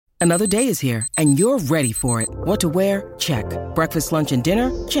Another day is here, and you're ready for it. What to wear? Check. Breakfast, lunch, and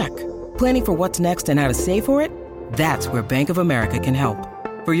dinner? Check. Planning for what's next and how to save for it? That's where Bank of America can help.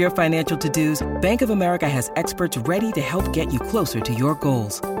 For your financial to-dos, Bank of America has experts ready to help get you closer to your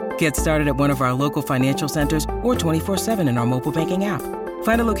goals. Get started at one of our local financial centers or 24/7 in our mobile banking app.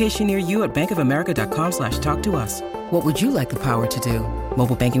 Find a location near you at bankofamerica.com/talktous. What would you like the power to do?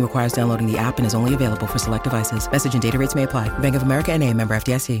 Mobile banking requires downloading the app and is only available for select devices. Message and data rates may apply. Bank of America N.A., member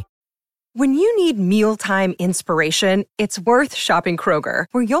FDIC. When you need mealtime inspiration, it's worth shopping Kroger,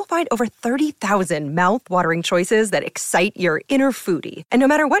 where you'll find over 30,000 mouth-watering choices that excite your inner foodie. And no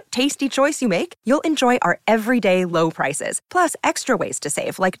matter what tasty choice you make, you'll enjoy our everyday low prices, plus extra ways to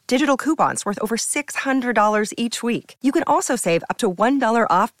save, like digital coupons worth over $600 each week. You can also save up to $1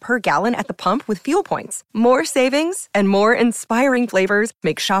 off per gallon at the pump with fuel points. More savings and more inspiring flavors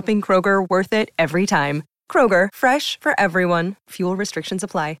make shopping Kroger worth it every time. Kroger, fresh for everyone. Fuel restrictions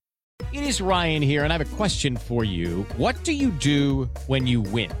apply. It is Ryan here, and I have a question for you. What do you do when you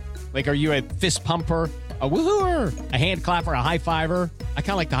win? Like, are you a fist pumper, a woo-hooer, a hand clapper, a high-fiver? I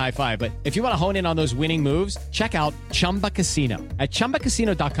kind of like the high-five, but if you want to hone in on those winning moves, check out Chumba Casino. At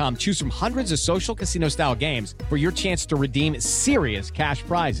ChumbaCasino.com, choose from hundreds of social casino-style games for your chance to redeem serious cash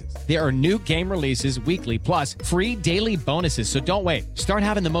prizes. There are new game releases weekly, plus free daily bonuses, so don't wait. Start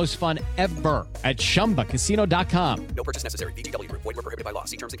having the most fun ever at ChumbaCasino.com. No purchase necessary. VGW Group. Void where prohibited by law.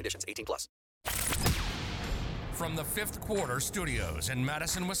 See terms and conditions. 18+. From the Fifth Quarter Studios in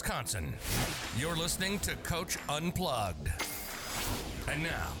Madison, Wisconsin, you're listening to Coach Unplugged. And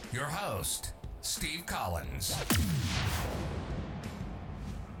now, your host, Steve Collins.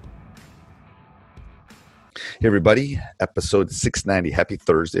 Hey, everybody. Episode 690. Happy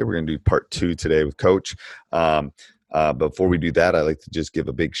Thursday. We're going to do part 2 today with Coach. Before we do that, I'd like to just give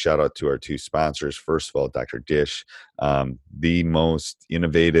a big shout out to our 2 sponsors. First of all, Dr. Dish, the most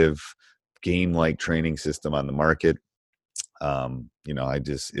innovative game-like training system on the market.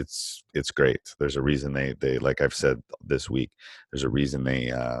 It's great. There's a reason they like I've said this week, there's a reason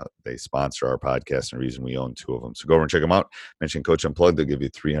they sponsor our podcast and a reason we own 2 of them. So go over and check them out. Mention Coach Unplugged. They'll give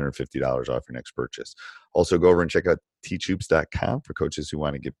you $350 off your next purchase. Also go over and check out teachhoops.com for coaches who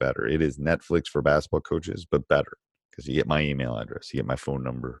want to get better. It is Netflix for basketball coaches, but better, because you get my email address, you get my phone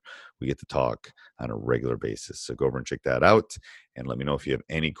number, we get to talk on a regular basis. So go over and check that out and let me know if you have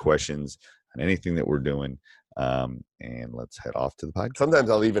any questions on anything that we're doing. And let's head off to the podcast. Sometimes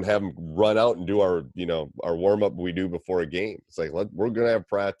I'll even have them run out and do our warm-up we do before a game. It's like, we're going to have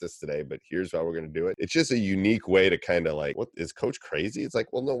practice today, but here's how we're going to do it. It's just a unique way to kind of like, what is Coach crazy? It's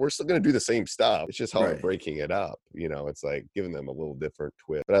like, well, no, we're still going to do the same stuff. It's just how I'm breaking it up. It's like giving them a little different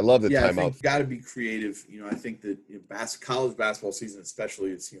twist. But I love the timeout. Got to be creative. I think that college basketball season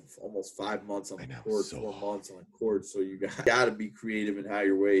especially is almost 5 months on the court, 4 months on the court. So you got to be creative in how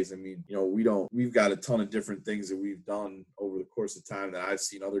your ways. I mean, we've got a ton of different things that we've done over the course of time that I've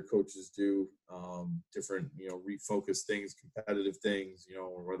seen other coaches do, different, refocus things, competitive things,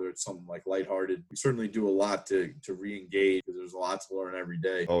 or whether it's something like lighthearted. We certainly do a lot to re-engage, because there's a lot to learn every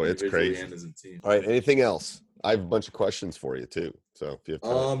day. Oh, it's crazy. And as a team. All right. Anything else? I have a bunch of questions for you too. So if you have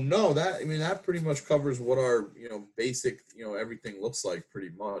time. No, that pretty much covers what our, basic, everything looks like pretty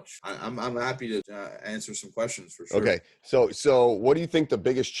much. I'm happy to answer some questions for sure. Okay. So what do you think the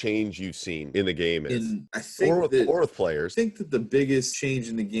biggest change you've seen in the game is? Or with players? I think that the biggest change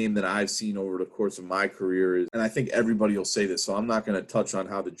in the game that I've seen over the course of my career is, and I think everybody will say this, so I'm not going to touch on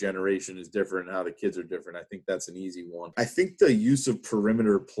how the generation is different and how the kids are different. I think that's an easy one. I think the use of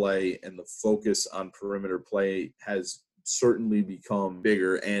perimeter play and the focus on perimeter play has certainly become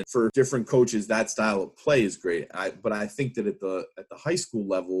bigger, and for different coaches that style of play is great. But I think that at the high school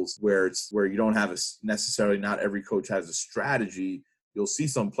levels, where you don't have necessarily, not every coach has a strategy, you'll see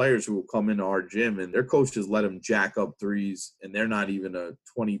some players who will come into our gym and their coaches let them jack up threes and they're not even a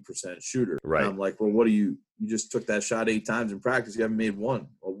 20% shooter. Right. And I'm like, well, what do you just took that shot 8 times in practice, you haven't made one.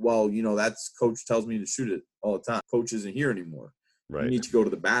 Well, that's coach tells me to shoot it all the time. Coach isn't here anymore. Right. You need to go to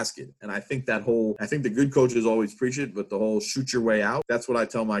the basket. And I think the good coaches always preach it, but the whole shoot your way out, that's what I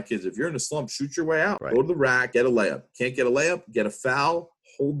tell my kids. If you're in a slump, shoot your way out. Right. Go to the rack, get a layup. Can't get a layup, get a foul.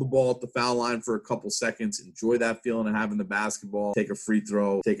 Hold the ball at the foul line for a couple seconds. Enjoy that feeling of having the basketball. Take a free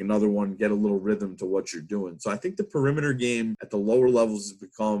throw. Take another one. Get a little rhythm to what you're doing. So I think the perimeter game at the lower levels has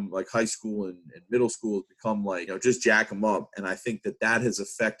become, like high school and middle school, has become like, just jack them up. And I think that has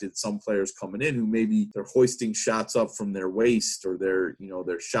affected some players coming in who maybe they're hoisting shots up from their waist, or their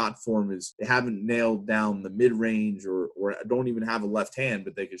shot form is, they haven't nailed down the mid-range, or don't even have a left hand,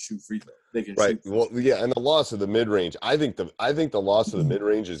 but they can shoot free throw. They can shoot. Well, yeah, and the loss of the mid-range. I think the loss of the mid-range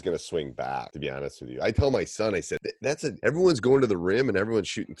mid-range is going to swing back, to be honest with you. I tell my son, I said, everyone's going to the rim and everyone's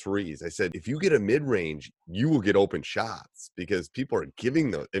shooting threes. I said, if you get a mid-range, you will get open shots because people are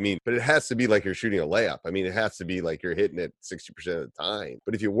giving those. I mean, but it has to be like you're shooting a layup. I mean, it has to be like you're hitting it 60% of the time.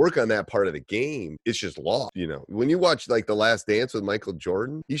 But if you work on that part of the game, it's just lost. You know, when you watch like The Last Dance with Michael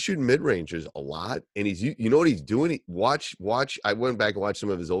Jordan, he's shooting mid-ranges a lot. And you know what he's doing? Watch. I went back and watched some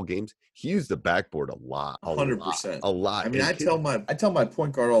of his old games. He used the backboard a lot. 100%. A lot. I mean, I tell my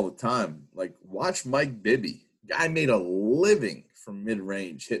point guard all the time, like, watch Mike Bibby. Guy made a living from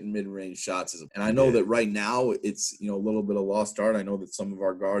mid-range, hitting mid-range shots. And I know that right now it's, you know, a little bit of lost art. I know that some of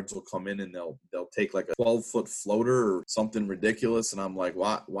our guards will come in and they'll take like a 12-foot floater or something ridiculous. And I'm like,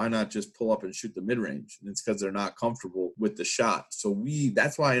 why not just pull up and shoot the mid-range? And it's because they're not comfortable with the shot. So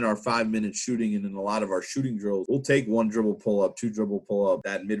that's why in our 5-minute shooting and in a lot of our shooting drills, we'll take 1 dribble pull-up, 2 dribble pull-up,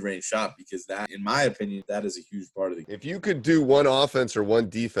 that mid-range shot, because that, in my opinion, that is a huge part of the game. If you could do one offense or one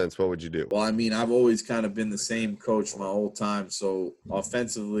defense, what would you do? Well, I mean, I've always kind of been the same coach my whole time. So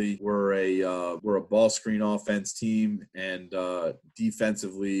offensively, we're a ball screen offense team, and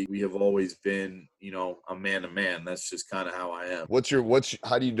defensively, we have always been, you know, a man-to-man. That's just kind of how I am.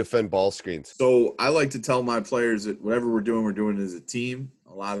 How do you defend ball screens? So I like to tell my players that whatever we're doing as a team.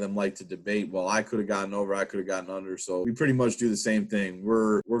 A lot of them like to debate, well, I could have gotten over, I could have gotten under. So we pretty much do the same thing.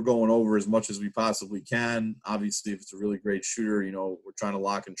 We're going over as much as we possibly can. Obviously, if it's a really great shooter, you know, we're trying to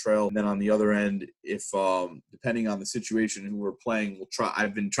lock and trail. And then on the other end, if depending on the situation who we're playing,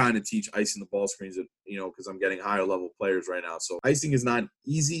 I've been trying to teach icing the ball screens, you know, because I'm getting higher level players right now. So icing is not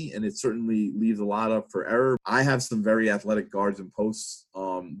easy, and it certainly leaves a lot up for error. I have some very athletic guards and posts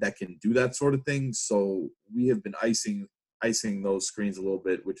that can do that sort of thing. So we have been icing those screens a little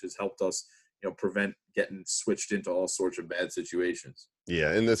bit, which has helped us, you know, prevent getting switched into all sorts of bad situations.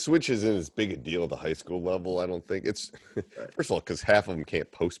 Yeah, and the switch isn't as big a deal at the high school level, I don't think. It's first of all, because half of them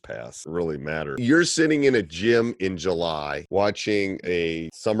can't post pass. It really matters. You're sitting in a gym in July watching a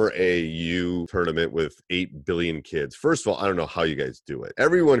summer AAU tournament with 8 billion kids. First of all, I don't know how you guys do it.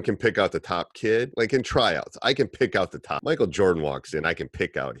 Everyone can pick out the top kid. Like in tryouts, I can pick out the top. Michael Jordan walks in, I can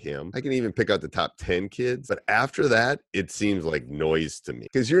pick out him. I can even pick out the top 10 kids. But after that, it seems like noise to me,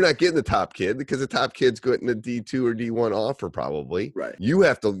 because you're not getting the top kid, because the top kid's getting a D2 or D1 offer probably. Right. You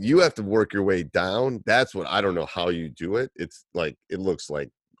have to work your way down. That's what, I don't know how you do it. It's like, it looks like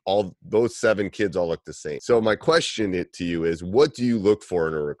all those 7 kids all look the same. So my question to you is, what do you look for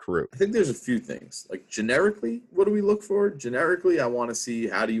in a recruit? I think there's a few things. Like generically, what do we look for? Generically, I want to see,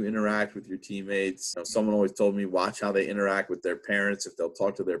 how do you interact with your teammates? You know, someone always told me, watch how they interact with their parents. If they'll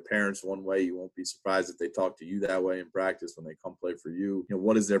talk to their parents one way, you won't be surprised if they talk to you that way in practice when they come play for you. You know,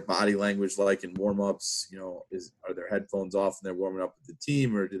 what is their body language like in warm-ups? You know, are their headphones off and they're warming up with the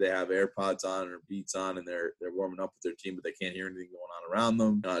team, or do they have AirPods on or Beats on and they're warming up with their team, but they can't hear anything going on around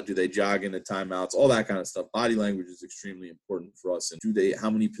them? Do they jog into timeouts? All that kind of stuff. Body language is extremely important for us. And how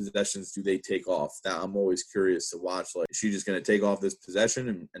many possessions do they take off? That I'm always curious to watch. Like, is she just going to take off this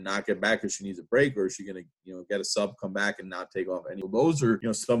possession and not get back because she needs a break, or is she going to, you know, get a sub, come back, and not take off any? Well, those are, you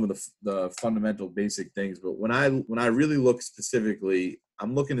know, some of the fundamental basic things. But when I really look specifically,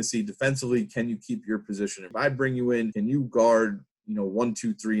 I'm looking to see defensively, can you keep your position? If I bring you in, can you guard, you know, 1,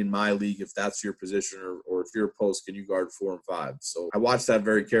 2, 3 in my league, if that's your position, or if you're a post, can you guard 4 and 5? So I watch that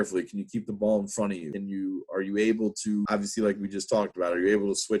very carefully. Can you keep the ball in front of you? Are you able to, obviously, like we just talked about, are you able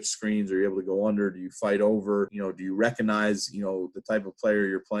to switch screens? Are you able to go under? Do you fight over? You know, do you recognize, you know, the type of player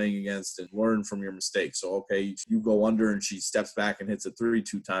you're playing against and learn from your mistakes? So, okay, you go under and she steps back and hits a 3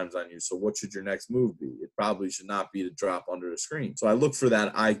 2 times on you. So what should your next move be? It probably should not be to drop under the screen. So I look for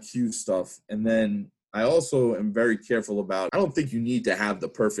that IQ stuff. And then I also am very careful about, I don't think you need to have the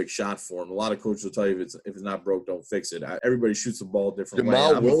perfect shot form. A lot of coaches will tell you if it's not broke, don't fix it. Everybody shoots the ball a different way.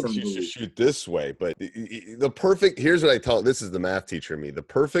 Jamal Wilkes used to shoot this way, but the perfect, here's what I tell, this is the math teacher in me. The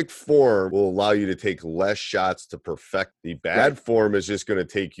perfect form will allow you to take less shots to perfect. The bad form is just going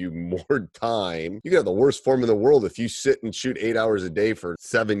to take you more time. You got the worst form in the world. If you sit and shoot 8 hours a day for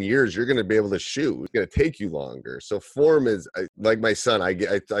 7 years, you're going to be able to shoot. It's going to take you longer. So form is, like my son,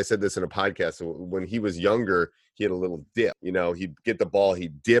 I said this in a podcast, when he was younger, he had a little dip. You know, he'd get the ball,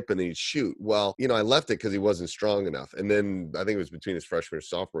 he'd dip, and then he'd shoot. Well, you know, I left it because he wasn't strong enough. And then I think it was between his freshman and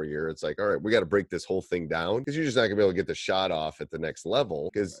sophomore year. It's like, all right, we got to break this whole thing down, because you're just not going to be able to get the shot off at the next level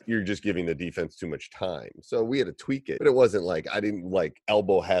because you're just giving the defense too much time. So we had to tweak it. But it wasn't like, I didn't like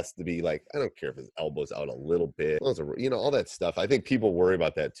elbow has to be like, I don't care if his elbow's out a little bit. You know, all that stuff. I think people worry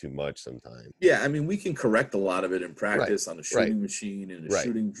about that too much sometimes. Yeah, I mean, we can correct a lot of it in practice on the shooting machine and the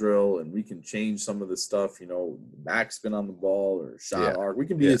shooting drill, and we can change some of the stuff. You know, backspin on the ball or shot arc. We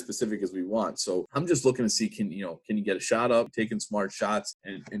can be as specific as we want. So I'm just looking to see, can you get a shot up, taking smart shots,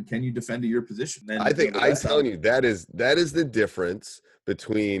 and can you defend to your position? Then, I think I'm telling you, that is the difference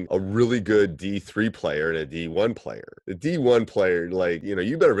between a really good D3 player and a D1 player. The D1 player, like,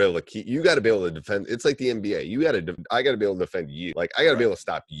 you better be able to you got to be able to defend. It's like the NBA. I got to be able to defend you. Like, I got to be able to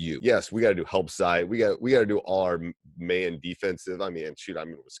stop you. Yes, we got to do help side. We got to do all our man defensive. I mean, shoot, I'm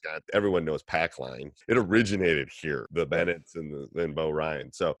in Wisconsin. Everyone knows pack line. It originated here, the Bennett's and Bo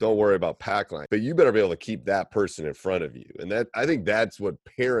Ryan. So don't worry about pack line. But you better be able to keep that person in front of you. And I think that's what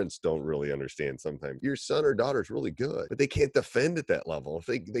parents don't really understand sometimes. Your son or daughter is really good, but they can't defend at that level. If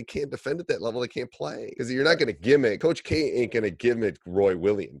they can't defend at that level, they can't play. Because you're not going to gimmick. Coach K ain't going to gimmick Roy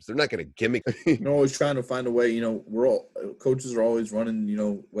Williams. They're not going to gimmick. You're always trying to find a way. Coaches are always running,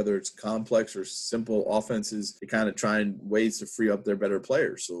 whether it's complex or simple offenses, they kind of trying ways to free up their better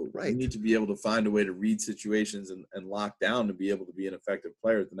players. So you need to be able to find a way to read situations and lock down to be able to be an effective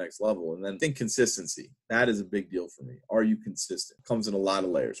player at the next level. And then think consistency. That is a big deal for me. Are you consistent? It comes in a lot of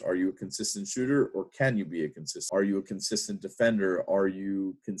layers. Are you a consistent shooter, or can you be a consistent? Are you a consistent defender? Are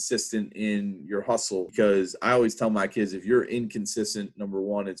you consistent in your hustle? Because I always tell my kids, if you're inconsistent, number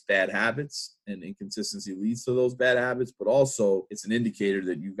one, it's bad habits, and inconsistency leads to those bad habits, but also it's an indicator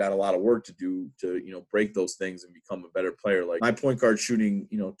that you've got a lot of work to do to, break those things and become a better player. Like my point guard shooting,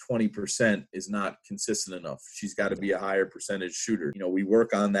 20% is not consistent enough. She's got to be a higher percentage shooter. We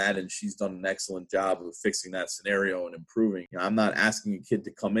work on that, and she's done an excellent job of fixing that scenario and improving. I'm not asking a kid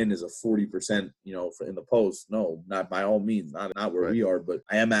to come in as a 40%, in the post. No, not by all means, not where we are, but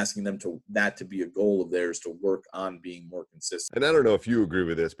I am asking them to be a goal of theirs, to work on being more consistent. And I don't know if you agree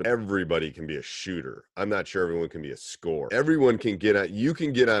with this, but everybody can be a shooter. I'm not sure everyone can be a scorer. Everyone can you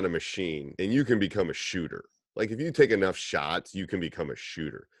can get on a machine and you can become a shooter. Like, if you take enough shots, you can become a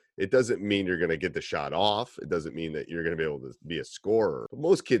shooter. It doesn't mean you're going to get the shot off. It doesn't mean that you're going to be able to be a scorer. But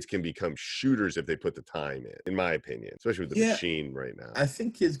most kids can become shooters if they put the time in my opinion, especially with the machine right now. I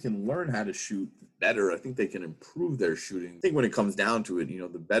think kids can learn how to shoot better. I think they can improve their shooting. I think when it comes down to it,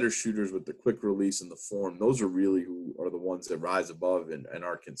 the better shooters with the quick release and the form, those are really who are the ones that rise above and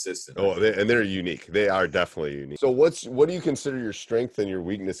are consistent. Oh, they're unique. They are definitely unique. So what do you consider your strengths and your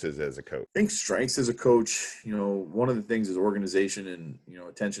weaknesses as a coach? I think strengths as a coach, one of the things is organization and,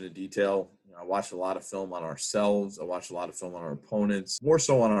 attention to detail. I watch a lot of film on ourselves. I watch a lot of film on our opponents, more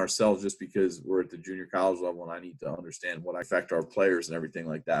so on ourselves just because we're at the junior college level and I need to understand what affect our players and everything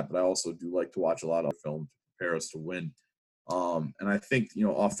like that. But I also do like to watch a lot of film to prepare us to win. And I think,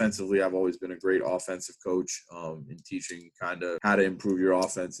 offensively, I've always been a great offensive coach in teaching kind of how to improve your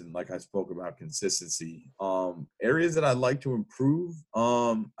offense. And like I spoke about, consistency. Areas that I'd like to improve,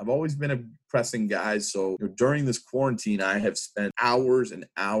 I've always been a pressing guys. So during this quarantine, I have spent hours and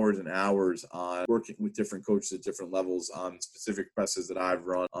hours and hours on working with different coaches at different levels on specific presses that I've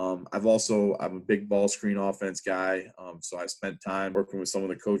run. I'm a big ball screen offense guy. So I spent time working with some of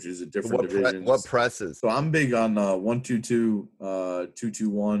the coaches at different divisions. What presses? So I'm big on 1-2-2,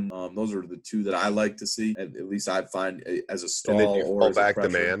 2-2-1. Those are the two that I like to see. At least I find as a stall. And then you or fall as back a to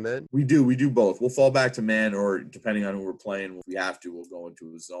man then? We do both. We'll fall back to man, or depending on who we're playing, if we have to, we'll go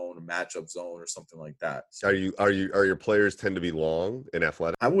into a zone, a matchup zone, or something like that. So, are your players tend to be long and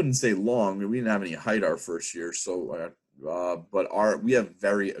athletic? I wouldn't say long. We didn't have any height our first year, so but we have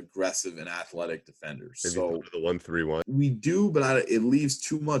very aggressive and athletic defenders. So the 1-3-1. We do, but it leaves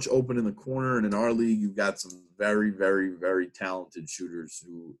too much open in the corner. And in our league, you've got some very, very, very talented shooters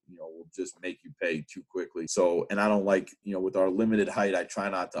who will just make you pay too quickly. So, and I don't like with our limited height, I try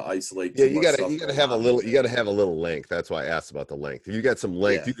not to isolate. Yeah, you gotta have a little length. That's why I asked about the length. If you got some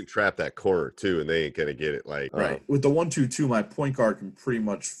length, you can trap that corner too, and they ain't gonna get it right. With the 1-2-2, my point guard can pretty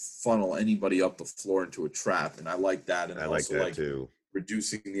much funnel anybody up the floor into a trap, and I like that. And I like that too.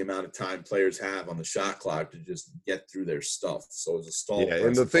 Reducing the amount of time players have on the shot clock to just get through their stuff. So as a stall,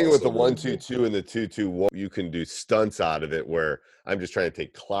 and the thing with the 1-2-2 and the 2-2-1, you can do stunts out of it where I'm just trying to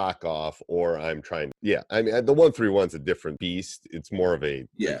take clock off, or I'm trying. Yeah, I mean the 1-3-1's a different beast. It's more of a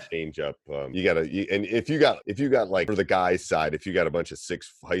change up. And if you got like for the guys side, if you got a bunch of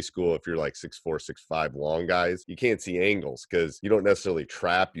high school, if you're like 6'4", 6'5" long guys, you can't see angles because you don't necessarily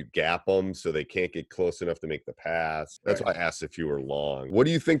trap. You gap them so they can't get close enough to make the pass. That's why I asked if you were long. What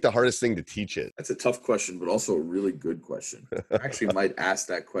do you think the hardest thing to teach it? That's a tough question, but also a really good question. I actually might ask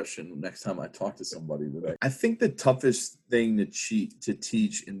that question next time I talk to somebody today. I think the toughest thing to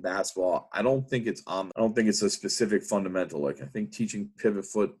teach in basketball, I don't think it's a specific fundamental. Like I think teaching pivot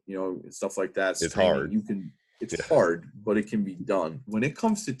foot, stuff like that. It's hard. It's hard, but it can be done. When it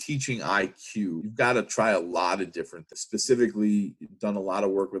comes to teaching IQ, you've got to try a lot of different things. Specifically, done a lot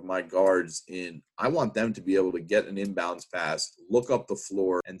of work with my guards I want them to be able to get an inbounds pass, look up the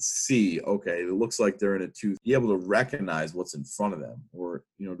floor and see, okay, it looks like they're in a two, be able to recognize what's in front of them, or,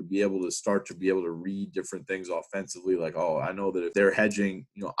 to be able to start to be able to read different things offensively. Like, oh, I know that if they're hedging,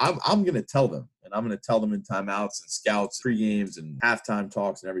 I'm going to tell them, and I'm going to tell them in timeouts and scouts, pre-games and halftime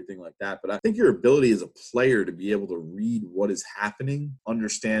talks and everything like that. But I think your ability as a player to be able to read what is happening,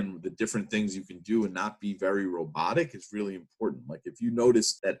 understand the different things you can do and not be very robotic is really important. Like if you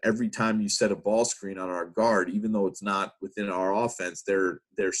notice that every time you set a ball screen on our guard, even though it's not within our offense, their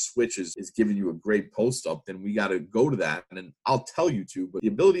switch is giving you a great post up, then we got to go to that. And then I'll tell you to, but the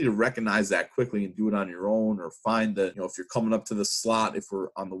ability to recognize that quickly and do it on your own, or find the, if you're coming up to the slot, if we're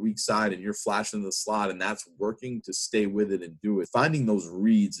on the weak side and you're flashing the slot and that's working, to stay with it and do it. Finding those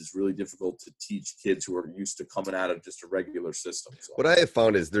reads is really difficult to teach kids who are used to coming out of just a regular system. So what I have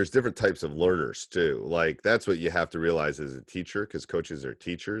found is there's different types of learners too. Like that's what you have to realize as a teacher, because coaches are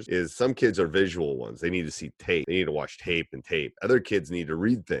teachers, is some kids are visual ones. They need to see tape. They need to watch tape and tape. Other kids need to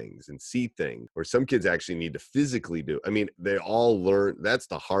read things and see things, or some kids actually need to physically do. I mean, they all learn. That's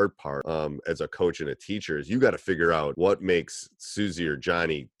the hard part as a coach and a teacher, is you got to figure out what makes Susie or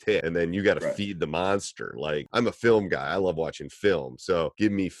Johnny tick, and then you got to feed the monster. Like I'm a film guy. I love watching film. So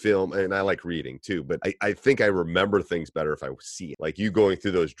give me film, and I like reading too, but I think I remember things better if I see it. Like you going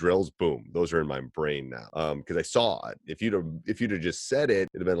through those drills, boom, those are in my brain now. Because I saw it. If you'd have just said it,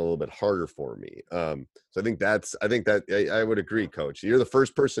 it'd have been a little bit harder for me. So I think that I would agree, Coach. You're the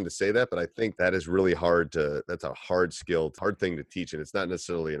first person to say that, but I think that is really hard that's a hard skill, hard thing to teach, and it's not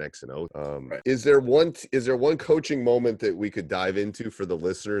necessarily an X and O. Is there one coaching moment that we could dive into for the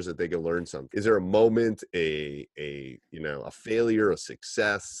listeners that they could learn something? Is there a moment, a failure, a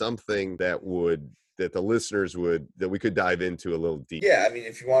success, something that the listeners that we could dive into a little deeper? Yeah, I mean,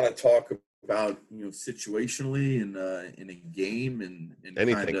 if you want to talk about situationally in a game and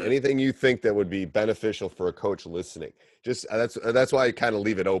anything you think that would be beneficial for a coach listening. Just that's why I kind of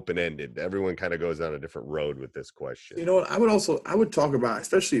leave it open ended. Everyone kind of goes down a different road with this question. You know what? I would talk about,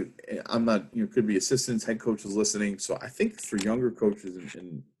 especially I'm not could be assistants, head coaches listening. So I think for younger coaches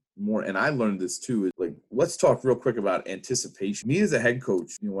and more, and I learned this too, is like, let's talk real quick about anticipation. Me as a head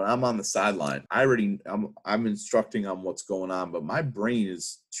coach, when I'm on the sideline, I'm instructing on what's going on, but my brain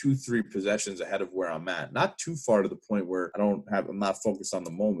is 2-3 possessions ahead of where I'm at, not too far to the point where I'm not focused on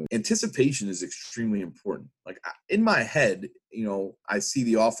the moment. Anticipation is extremely important. Like in my head, I see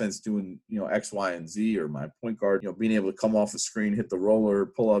the offense doing, X, Y, and Z, or my point guard, being able to come off the screen, hit the roller,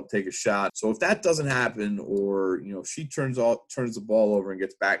 pull up, take a shot. So if that doesn't happen, or, she turns the ball over and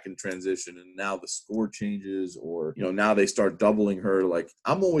gets back in transition, and now the score changes, or, now they start doubling her, like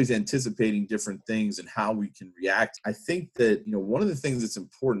I'm always anticipating different things and how we can react. I think that, one of the things that's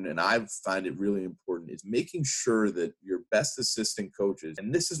important, and I find it really important, is making sure that your best assistant coaches,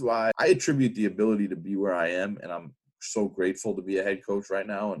 and this is why I attribute the ability to be where I am, and I'm so grateful to be a head coach right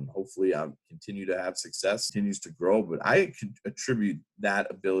now, and hopefully I'll continue to have success, continues to grow. But I could attribute that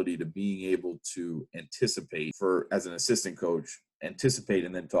ability to being able to anticipate, as an assistant coach, anticipate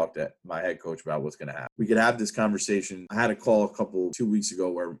and then talk to my head coach about what's going to happen. We could have this conversation. I had a call 2 weeks ago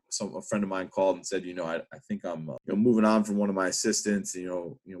where a friend of mine called and said, I think I'm moving on from one of my assistants.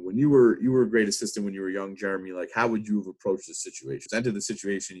 When you were a great assistant when you were young, Jeremy, like how would you have approached the situation? Entered the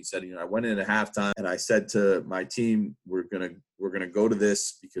situation. He said, I went in at halftime and I said to my team, we're gonna go to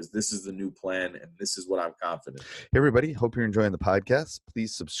this because this is the new plan and this is what I'm confident. Hey everybody, hope you're enjoying the podcast.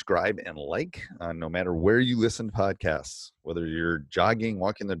 Please subscribe and like no matter where you listen to podcasts, whether you're jogging,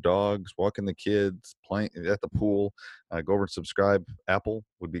 walking the dogs, walking the kids, playing at the pool. Go over and subscribe. Apple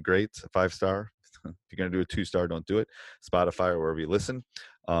would be great, a 5-star. If you're going to do a 2-star, don't do it. Spotify or wherever you listen.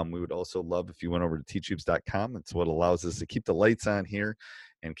 We would also love if you went over to teachhoops.com. It's what allows us to keep the lights on here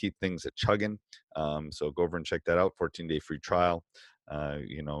and keep things at chugging. So go over and check that out. 14-day free trial.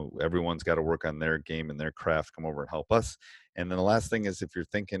 Everyone's got to work on their game and their craft. Come over and help us. And then the last thing is, if you're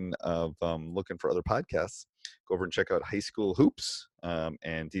thinking of looking for other podcasts, go over and check out High School Hoops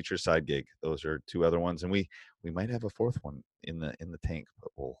and Teacher Side Gig. Those are 2 other ones, and we might have a 4th one in the tank,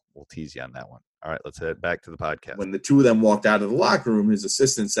 but we'll tease you on that one. All right, let's head back to the podcast. When the 2 of them walked out of the locker room, his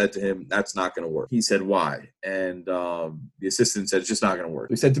assistant said to him, "That's not going to work." He said, "Why?" And the assistant said, "It's just not going to work."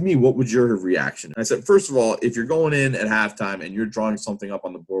 He said to me, "What was your reaction?" And I said, first of all, if you're going in at halftime and you're drawing something up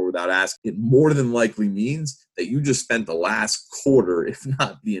on the board without asking, it more than likely means that you just spent the last quarter, if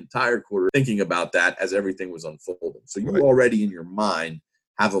not the entire quarter, thinking about that as everything was unfolding. So you already in your mind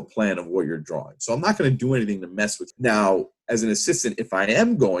have a plan of what you're drawing. So I'm not going to do anything to mess with you. Now, as an assistant, if I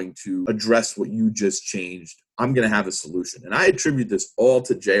am going to address what you just changed, I'm going to have a solution. And I attribute this all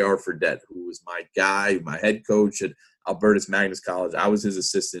to J.R. Fredette, who was my guy, my head coach at Albertus Magnus College. I was his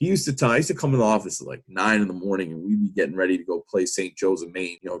assistant. I used to come in the office at like 9 in the morning, and we'd be getting ready to go play St. Joe's of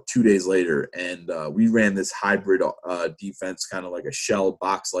Maine, 2 days later. And we ran this hybrid defense, kind of like a shell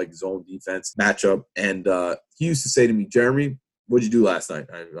box-like zone defense matchup. And he used to say to me, Jeremy, what'd you do last night?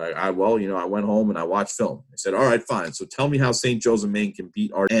 I went home and I watched film. I said, all right, fine. So tell me how St. Joe's of Maine can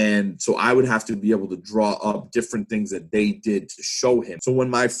beat our. And so I would have to be able to draw up different things that they did to show him. So when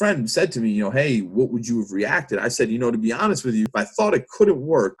my friend said to me, hey, what would you have reacted? I said, to be honest with you, if I thought it couldn't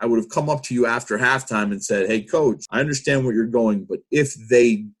work, I would have come up to you after halftime and said, hey, coach, I understand where you're going, but if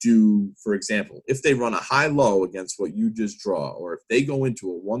they do, for example, if they run a high-low against what you just draw, or if they go into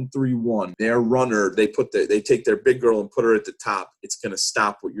a 1-3-1, their runner, they take their big girl and put her at the top, it's going to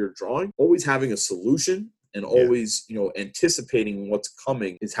stop what you're drawing. Always having a solution and always, anticipating what's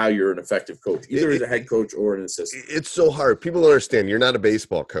coming is how you're an effective coach, either as a head coach or an assistant. It's so hard. People don't understand. You're not a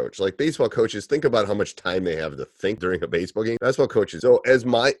baseball coach. Like baseball coaches, think about how much time they have to think during a baseball game. Basketball coaches. So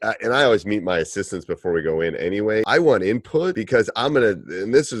and I always meet my assistants before we go in anyway. I want input because and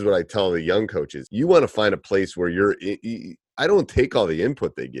this is what I tell the young coaches, you want to find a place where I don't take all the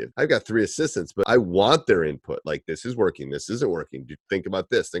input they give. I've got 3 assistants, but I want their input. Like, this is working. This isn't working. Think about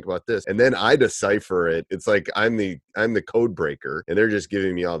this. Think about this. And then I decipher it. It's like I'm the code breaker, and they're just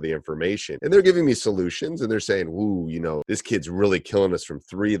giving me all the information. And they're giving me solutions, and they're saying, ooh, this kid's really killing us from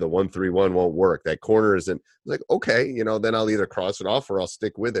 3. The 1-3-1 won't work. That corner isn't. Like, okay, then I'll either cross it off or I'll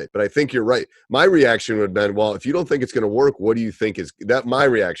stick with it. But I think you're right. My reaction would have been, well, if you don't think it's going to work, what do you think is that? My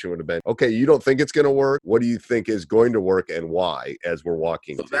reaction would have been, okay, you don't think it's going to work. What do you think is going to work and why as we're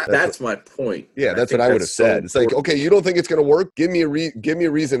walking? So that's my point. Yeah, that's what I would have said. It's like, okay, you don't think it's going to work? Give me a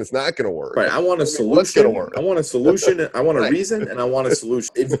reason it's not going to work. Right. I want a solution. What's going to work? I want a solution. I want a reason, and I want a solution.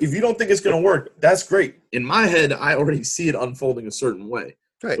 If you don't think it's going to work, that's great. In my head, I already see it unfolding a certain way.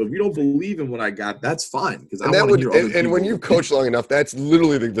 Right. So if you don't believe in what I got, that's fine. Because and when you've coached long enough, that's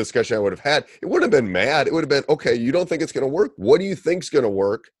literally the discussion I would have had. It wouldn't have been mad. It would have been, okay, you don't think it's going to work? What do you think's going to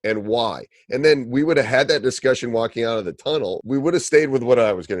work and why? And then we would have had that discussion walking out of the tunnel. We would have stayed with what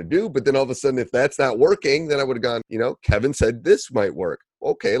I was going to do. But then all of a sudden, if that's not working, then I would have gone, Kevin said this might work.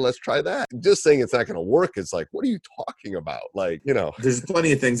 Okay, let's try that. Just saying it's not going to work is like, what are you talking about? Like, There's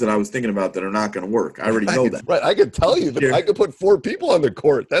plenty of things that I was thinking about that are not going to work. I already know that. Right. I could tell you that I could put 4 people on the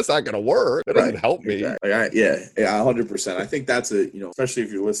court. That's not going to work. That doesn't help me. Exactly. 100%. I think that's especially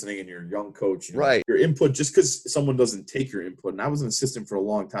if you're listening and you're a young coach, right? Your input, just because someone doesn't take your input, and I was an assistant for a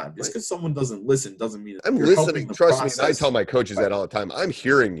long time, just because someone doesn't listen doesn't mean I'm listening. Trust me. I tell my coaches that all the time. I'm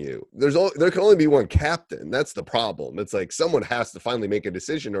hearing you. There can only be one captain. That's the problem. It's like someone has to finally make a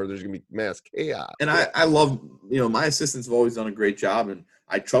decision, or there's going to be mass chaos. And I love, my assistants have always done a great job, and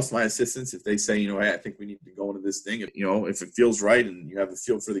I trust my assistants if they say, hey, I think we need to go into this thing. If it feels right and you have a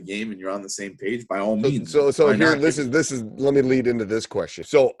feel for the game and you're on the same page, by all means. So here, this is. Let me lead into this question.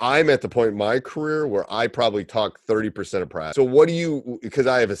 So I'm at the point in my career where I probably talk 30% of practice. So what do you? Because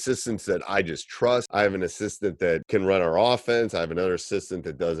I have assistants that I just trust. I have an assistant that can run our offense. I have another assistant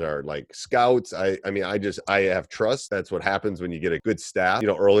that does our scouts. I have trust. That's what happens when you get a good staff.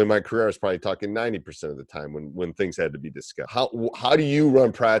 Early in my career, I was probably talking 90% of the time when things had to be discussed. How do you run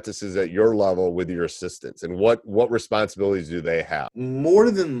practices at your level with your assistants, and what responsibilities do they have?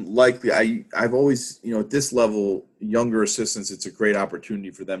 More than likely, I've always, at this level, younger assistants, it's a great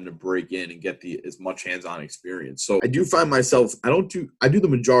opportunity for them to break in and get as much hands-on experience. So I do find myself, I do the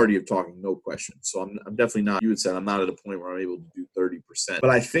majority of talking, no question. So I'm definitely not, you had said, I'm not at a point where I'm able to do 30%. But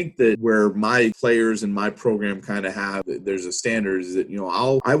I think that where my players and my program kind of have, there's a standard is that,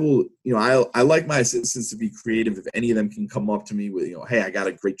 I like my assistants to be creative. If any of them can come up to me with, hey, I got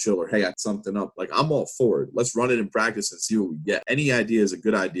a great chill, or hey, I got something up, like I'm all for it. Let's run it in practice and see what we get. Any idea is a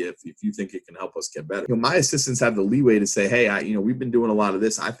good idea if you think it can help us get better. My assistants have the leeway to say, hey, we've been doing a lot of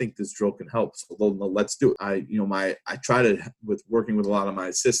this. I think this drill can help. So let's do it. I try to, with working with a lot of my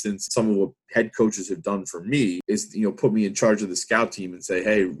assistants, some of what head coaches have done for me is, put me in charge of the scout team and say,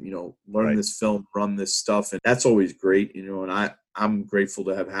 hey, learn this film, run this stuff. And that's always great, and I'm grateful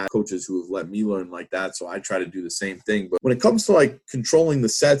to have had coaches who have let me learn like that. So I try to do the same thing. But when it comes to controlling the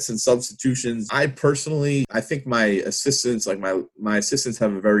sets and substitutions, I think my assistants, my assistants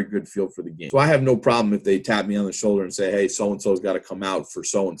have a very good feel for the game. So I have no problem if they tap me on the shoulder and say, hey, so-and-so's got to come out for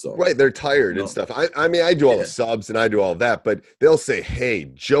so-and-so. Right. They're tired and stuff. I do all the subs and I do all that, but they'll say,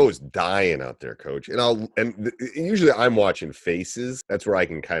 hey, Joe's dying out there, coach. And usually I'm watching faces. That's where I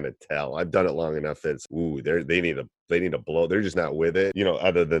can kind of tell. I've done it long enough that it's, they need a they need to blow. They're just not with it,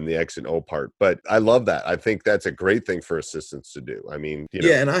 other than the X and O part. But I love that. I think that's a great thing for assistants to do. I mean,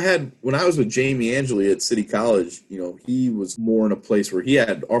 Yeah, and when I was with Jamie Angeli at City College, he was more in a place where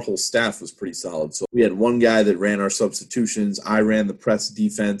our whole staff was pretty solid. So we had one guy that ran our substitutions. I ran the press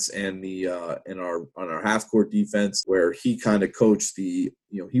defense and on our half court defense, where he kind of coached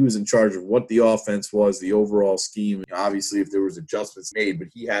he was in charge of what the offense was, the overall scheme. Obviously, if there was adjustments made, but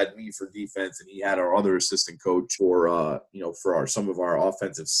he had me for defense, and he had our other assistant coach for some of our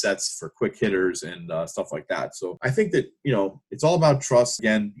offensive sets for quick hitters and stuff like that. So I think that it's all about trust.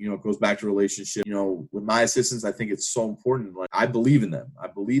 Again, it goes back to relationship. With my assistants, I think it's so important. Like, I believe in them. I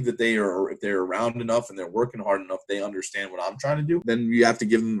believe that if they're around enough and they're working hard enough, they understand what I'm trying to do. Then you have to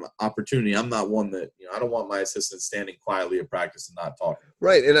give them opportunity. I'm not one that I don't want my assistant standing quietly at practice and not talking.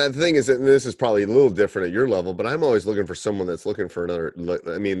 Right. And the thing is that this is probably a little different at your level, but I'm always looking for someone that's looking for another.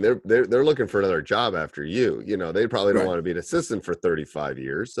 I mean, they're looking for another job after you. They probably don't want to be an assistant for 35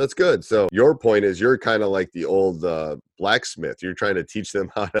 years. That's good. So your point is you're kind of like the old blacksmith. You're trying to teach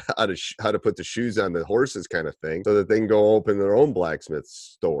them how to put the shoes on the horses kind of thing, so that they can go open their own blacksmith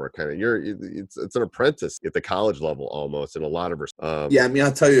store. Kind of. It's an apprentice at the college level almost in a lot of yeah, I mean,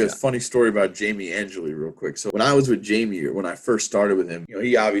 I'll tell you a funny story about Jamie Angeli real quick. So when I was with Jamie, when I first started with him,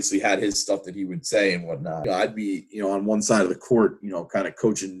 he obviously had his stuff that he would say and whatnot. I'd be, on one side of the court, kind of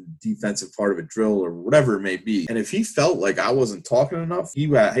coaching defensive part of a drill or whatever it may be. And if he felt like I wasn't talking enough, he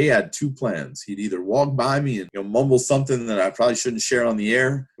had two plans. He'd either walk by me and mumble something that I probably shouldn't share on the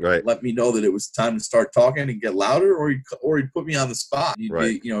air, right? Let me know that it was time to start talking and get louder, or he'd put me on the spot.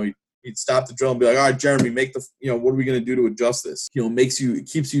 He'd stop the drill and be like, all right, Jeremy, make what are we going to do to adjust this? It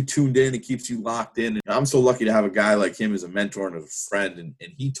keeps you tuned in. It keeps you locked in. And I'm so lucky to have a guy like him as a mentor and as a friend. And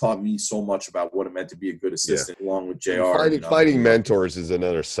he taught me so much about what it meant to be a good assistant, along with JR. Finding mentors is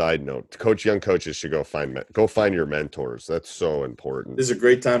another side note. Young coaches should go find your mentors. That's so important. This is a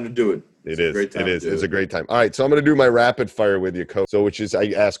great time to do it. It is. It's a great time. All right. So I'm going to do my rapid fire with you, Coach. So, which is, I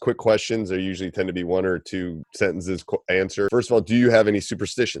ask quick questions. They usually tend to be one or two sentences answer. First of all, do you have any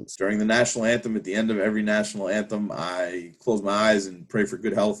superstitions? During the national anthem, at the end of every national anthem, I close my eyes and pray for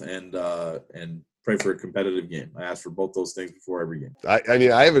good health and pray for a competitive game. I ask for both those things before every game. I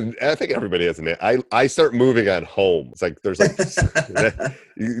think everybody has I start moving on home. It's like, there's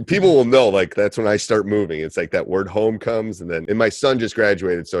people will know, like, that's when I start moving. It's like that word home comes. And my son just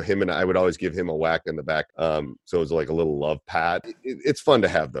graduated. So him and I would always give him a whack in the back. So it was like a little love pat. It's fun to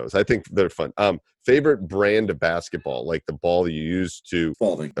have those. I think they're fun. Favorite brand of basketball, like the ball you use to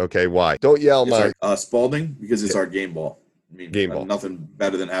Spalding. Okay. Why? Don't yell. Spalding, because it's our game ball. I mean, game ball. Nothing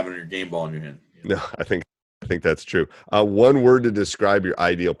better than having your game ball in your hand. No, I think that's true. One word to describe your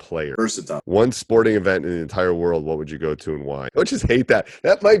ideal player. Versatile. One sporting event in the entire world, what would you go to and why? I just hate that.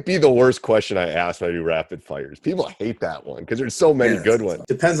 That might be the worst question I ask when I do rapid fires. People hate that one because there's so many good ones.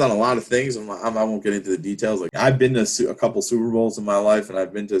 Depends on a lot of things. I won't get into the details. Like, I've been to a couple Super Bowls in my life, and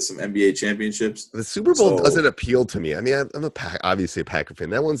I've been to some NBA championships. The Super Bowl doesn't appeal to me. I mean, I'm obviously a Packer fan.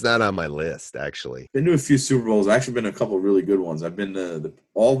 That one's not on my list, actually. Been to a few Super Bowls. I've actually been to a couple really good ones. I've been to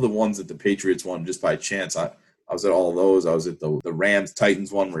all the ones that the Patriots won just by chance. I was at all of those. I was at the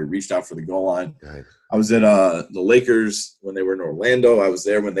Rams-Titans one where he reached out for the goal line. Right. I was at the Lakers when they were in Orlando. I was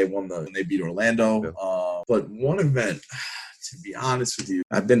there when they beat Orlando. Yeah. But one event, to be honest with you,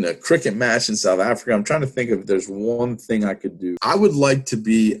 I've been to a cricket match in South Africa. I'm trying to think if there's one thing I could do. I would like to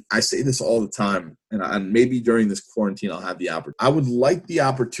be, I say this all the time, and maybe during this quarantine I'll have the opportunity. I would like the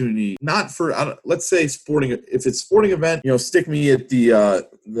opportunity, not for, let's say sporting, if it's sporting event, stick me at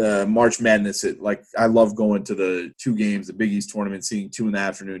the March Madness. I love going to the two games, the Big East tournament, seeing 2 in the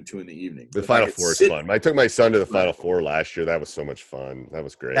afternoon, 2 in the evening. The Final Four is fun. I took my son to the Final Four last year. That was so much fun. That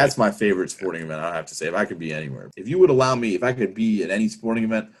was great. That's my favorite sporting event, I have to say. If I could be anywhere. If you would allow me, if I could be at any sporting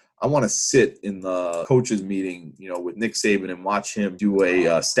event, I want to sit in the coaches meeting, with Nick Saban and watch him do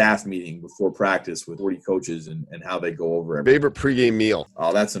a staff meeting before practice with 40 coaches and how they go over everything. Favorite pregame meal?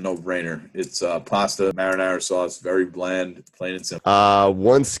 Oh, that's a no-brainer. It's pasta, marinara sauce, very bland, plain and simple.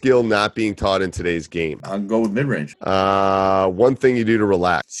 One skill not being taught in today's game? I'll go with mid-range. One thing you do to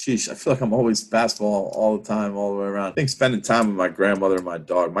relax? Sheesh, I feel like I'm always basketball all the time, all the way around. I think spending time with my grandmother and my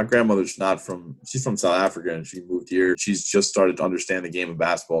dog. My grandmother's she's from South Africa, and she moved here. She's just started to understand the game of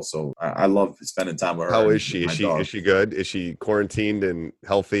basketball. So I love spending time with her. How is she? Is she good? Is she quarantined and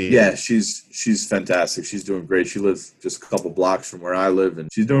healthy? Yeah, she's fantastic. She's doing great. She lives just a couple blocks from where I live, and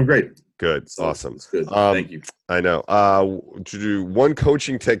she's doing great. Good. So Awesome. it's good. Thank you. I know. To do one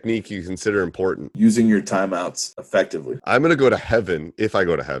coaching technique you consider important. Using your timeouts effectively. I'm going to go to heaven, if I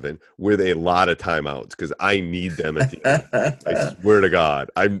go to heaven, with a lot of timeouts because I need them at the end. I swear to God.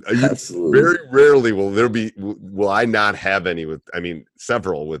 Absolutely. Very rarely will I not have any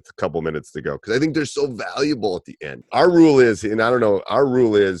several with a couple minutes to go because I think they're so valuable at the end. Our rule is, and I don't know,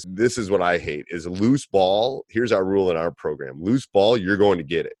 this is what I hate, is a loose ball. Here's our rule in our program. Loose ball, you're going to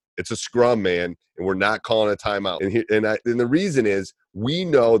get it. It's a scrum, man, and we're not calling a timeout. And the reason is we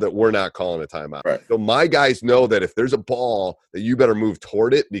know that we're not calling a timeout. Right. So my guys know that if there's a ball, that you better move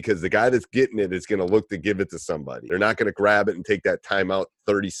toward it because the guy that's getting it is going to look to give it to somebody. They're not going to grab it and take that timeout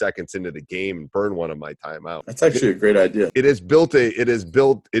 30 seconds into the game and burn one of my timeouts. That's actually a great idea. It has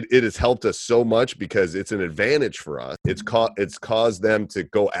helped us so much because it's an advantage for us. It's caused them to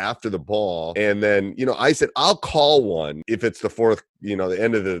go after the ball. And then, I said, I'll call one if it's the fourth, the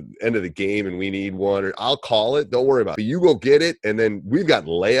end of the game and we need one, or I'll call it. Don't worry about it. But you go get it. And then we've got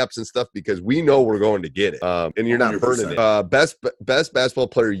layups and stuff because we know we're going to get it. And you're not 100%. Burning it. Best basketball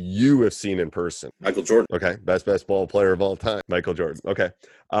player you have seen in person. Michael Jordan. Okay. Best basketball player of all time. Michael Jordan. Okay.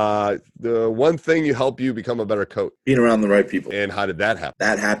 The one thing you help you become a better coach. Being around the right people. And how did that happen?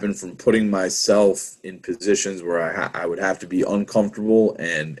 That happened from putting myself in positions where I would have to be uncomfortable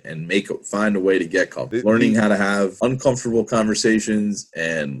and find a way to get comfortable. Learning how to have uncomfortable conversations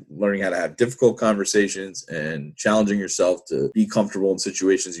and learning how to have difficult conversations and challenging yourself to be comfortable in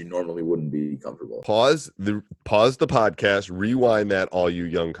situations you normally wouldn't be comfortable. Pause the podcast, rewind that, all you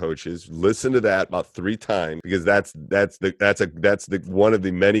young coaches. Listen to that about 3 times because that's the one of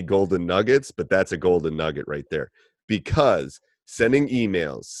the many golden nuggets, but that's a golden nugget right there. Because sending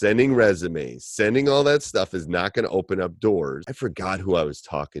emails, sending resumes, sending all that stuff is not going to open up doors. I forgot who I was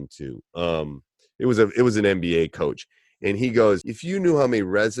talking to. It was an NBA coach. And he goes, if you knew how many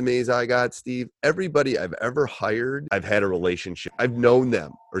resumes I got, Steve, everybody I've ever hired, I've had a relationship. I've known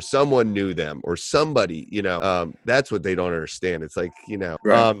them or someone knew them or somebody, that's what they don't understand. It's like,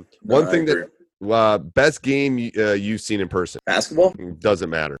 Right. One thing that best game you've seen in person. Basketball? Doesn't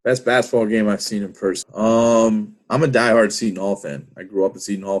matter. Best basketball game I've seen in person. I'm a diehard Seton Hall fan. I grew up a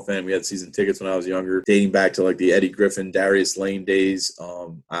Seton Hall fan. We had season tickets when I was younger, dating back to like the Eddie Griffin, Darius Lane days.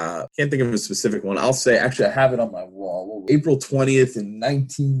 I can't think of a specific one. I'll say, actually, I have it on my wall. April 20th in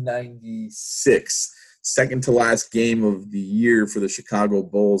 1996. Second to last game of the year for the Chicago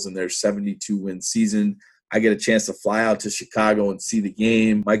Bulls in their 72-win season. I get a chance to fly out to Chicago and see the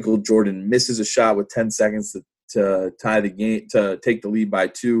game. Michael Jordan misses a shot with 10 seconds to tie the game, to take the lead by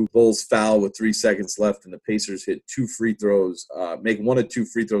 2. Bulls foul with 3 seconds left, and the Pacers hit 2 free throws, make 1 of 2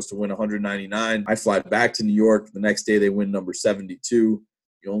 free throws to win 199. I fly back to New York. The next day they win number 72.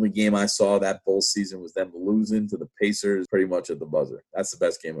 The only game I saw that Bulls season was them losing to the Pacers pretty much at the buzzer. That's the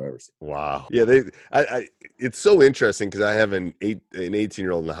best game I've ever seen. Wow. Yeah, it's so interesting because I have an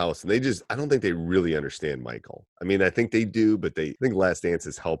 18-year-old in the house, and I don't think they really understand Michael. I mean, I think they do, but I think Last Dance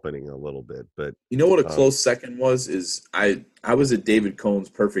is helping a little bit. But you know what a close second was? Is I was at David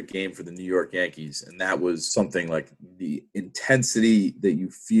Cohn's perfect game for the New York Yankees, and that was something like the intensity that you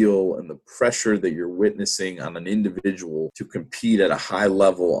feel and the pressure that you're witnessing on an individual to compete at a high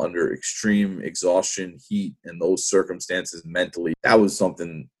level under extreme exhaustion, heat, and those circumstances mentally. That was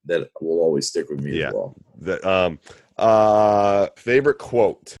something that will always stick with me as well. Favorite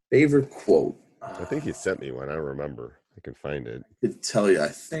quote? Favorite quote? I think you sent me one. I don't remember. I can find it. I could tell you. I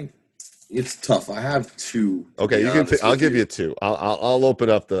think it's tough. I have 2. Okay, you can. I'll give you 2. I'll open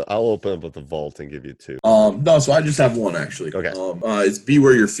up the vault and give you 2. No, so I just have 1 actually. Okay. It's be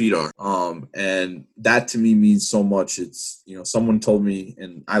where your feet are. And that to me means so much. It's someone told me,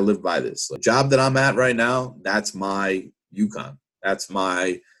 and I live by this. The job that I'm at right now, that's my UConn. That's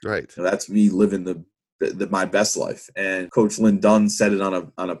my right. That's me living my best life. And Coach Lynn Dunn said it on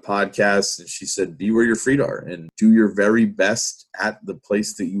a podcast, and she said, be where your feet are and do your very best at the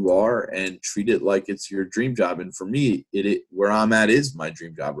place that you are and treat it like it's your dream job. And for me, where I'm at is my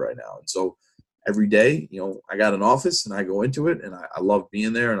dream job right now. And so every day, I got an office and I go into it, and I love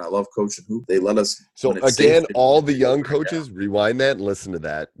being there and I love coaching hoop. They let us. So again, all the young coaches, rewind that and listen to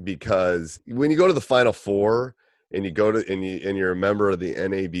that, because when you go to the Final Four and you go to, and you're a member of the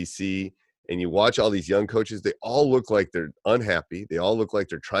NABC, and you watch all these young coaches, they all look like they're unhappy. They all look like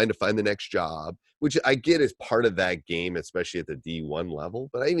they're trying to find the next job, which I get is part of that game, especially at the D1 level.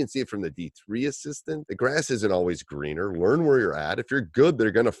 But I even see it from the D3 assistant. The grass isn't always greener. Learn where you're at. If you're good,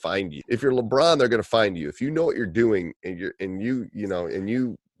 they're going to find you. If you're LeBron, they're going to find you. If you know what you're doing and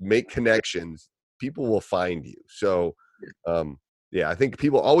you make connections, people will find you. So Yeah, I think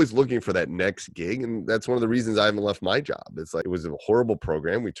people are always looking for that next gig, and that's one of the reasons I haven't left my job. It's like, it was a horrible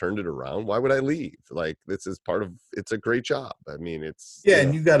program. We turned it around. Why would I leave? Like, this is part of, it's a great job. I mean, it's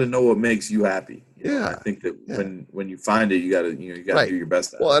and you got to know what makes you happy. You know, I think that when you find it, you got to do your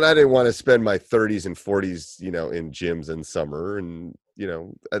best at it. Well, and I didn't want to spend my 30s and 40s, in gyms in summer, and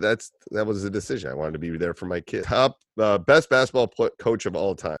that was a decision. I wanted to be there for my kids. Top best basketball coach of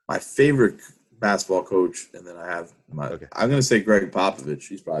all time. My favorite basketball coach, and then I have I'm going to say Greg Popovich.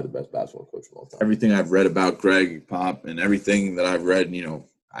 He's probably the best basketball coach of all time. Everything I've read about Greg Pop and everything that I've read,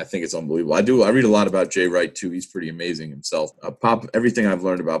 I think it's unbelievable. I read a lot about Jay Wright too. He's pretty amazing himself. Everything I've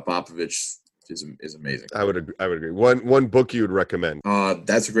learned about Popovich is amazing. I would agree. One book you would recommend?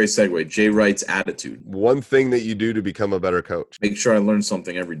 That's a great segue. Jay Wright's Attitude. One thing that you do to become a better coach? Make sure I learn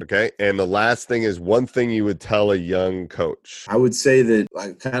something every day. Okay. And the last thing is one thing you would tell a young coach. I would say that,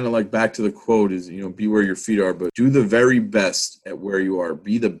 I kind of like back to the quote is, be where your feet are, but do the very best at where you are.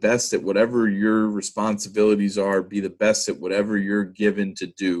 Be the best at whatever your responsibilities are. Be the best at whatever you're given to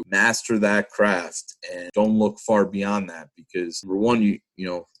do. Master that craft and don't look far beyond that, because number one,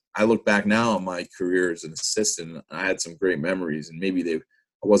 I look back now on my career as an assistant, and I had some great memories, and maybe I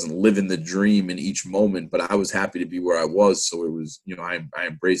wasn't living the dream in each moment, but I was happy to be where I was. So it was, I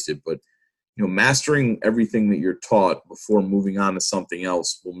embraced it. But, mastering everything that you're taught before moving on to something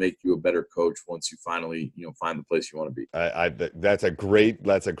else will make you a better coach once you finally, find the place you want to be. That's a great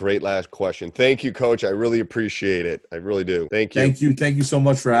last question. Thank you, Coach. I really appreciate it. I really do. Thank you. Thank you so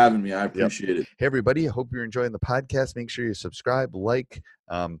much for having me. I appreciate it. Hey, everybody. I hope you're enjoying the podcast. Make sure you subscribe, like,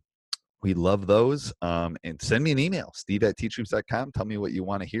 we love those. And send me an email, steve@teachhoops.com. Tell me what you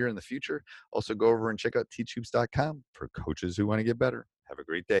want to hear in the future. Also, go over and check out teachhoops.com for coaches who want to get better. Have a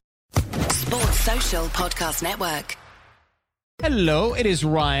great day. Sports Social Podcast Network. Hello, it is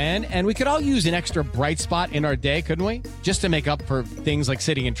Ryan, and we could all use an extra bright spot in our day, couldn't we? Just to make up for things like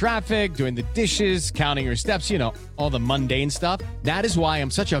sitting in traffic, doing the dishes, counting your steps, all the mundane stuff. That is why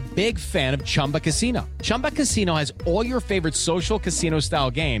I'm such a big fan of Chumba Casino. Chumba Casino has all your favorite social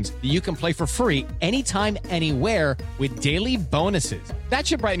casino-style games that you can play for free anytime, anywhere with daily bonuses. That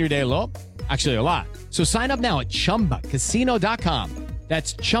should brighten your day a little. Actually, a lot. So sign up now at ChumbaCasino.com.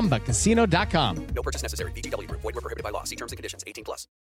 That's ChumbaCasino.com. No purchase necessary. VGW Group. Void where prohibited by law. See terms and conditions. 18+.